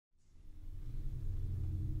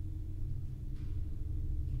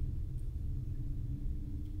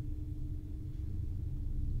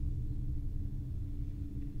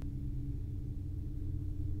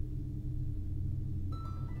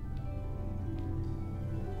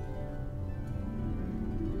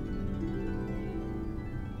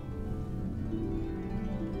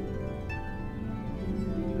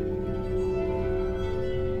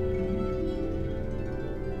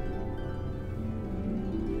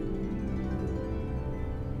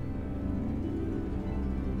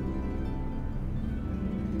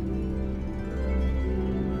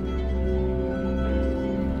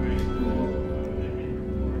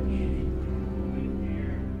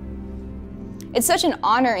It's such an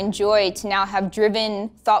honor and joy to now have driven,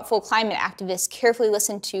 thoughtful climate activists carefully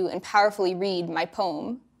listen to and powerfully read my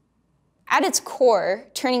poem. At its core,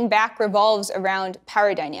 Turning Back revolves around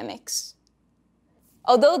power dynamics.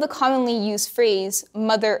 Although the commonly used phrase,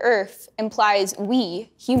 Mother Earth, implies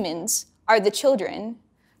we, humans, are the children,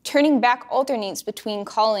 Turning Back alternates between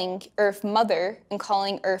calling Earth Mother and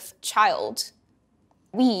calling Earth Child.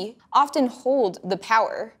 We often hold the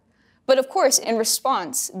power, but of course, in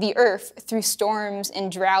response, the Earth, through storms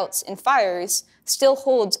and droughts and fires, still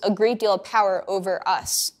holds a great deal of power over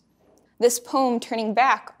us. This poem, Turning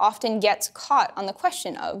Back, often gets caught on the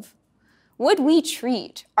question of, would we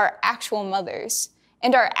treat our actual mothers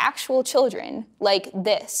and our actual children like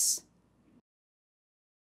this?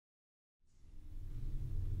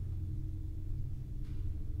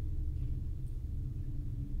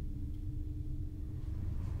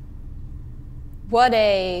 What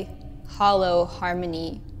a hollow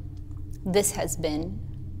harmony this has been.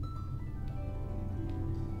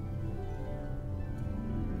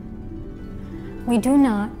 We do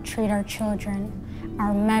not treat our children,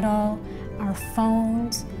 our metal, our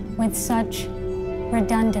phones with such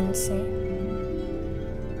redundancy,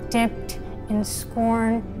 dipped in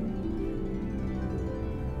scorn.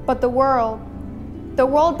 But the world,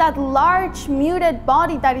 that large, muted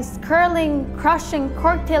body that is curling, crushing,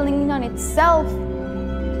 curtailing in on itself,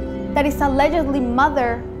 that is allegedly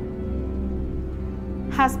mother,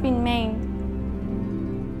 has been maimed.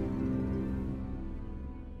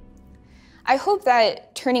 I hope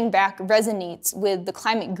that Turning Back resonates with the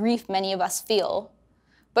climate grief many of us feel,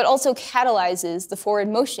 but also catalyzes the forward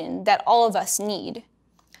motion that all of us need.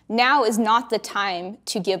 Now is not the time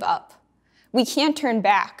to give up. We can't turn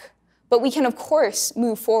back, but we can, of course,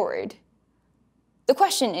 move forward. The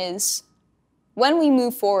question is, when we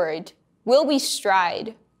move forward, will we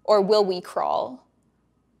stride or will we crawl?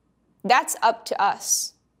 That's up to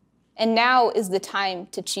us, and now is the time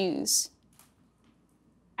to choose.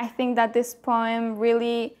 I think that this poem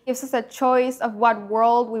really gives us a choice of what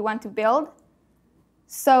world we want to build.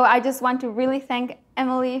 So I just want to really thank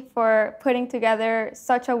Emily for putting together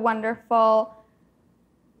such a wonderful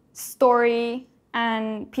story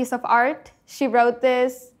and piece of art. She wrote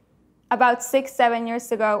this about 6-7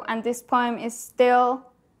 years ago, and this poem is still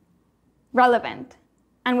relevant,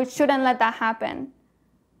 and we shouldn't let that happen.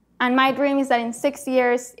 And my dream is that in 6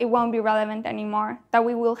 years, it won't be relevant anymore, that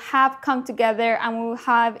we will have come together and we will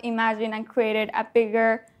have imagined and created a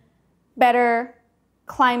bigger, better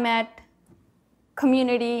climate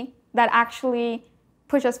community that actually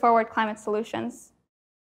pushes forward climate solutions.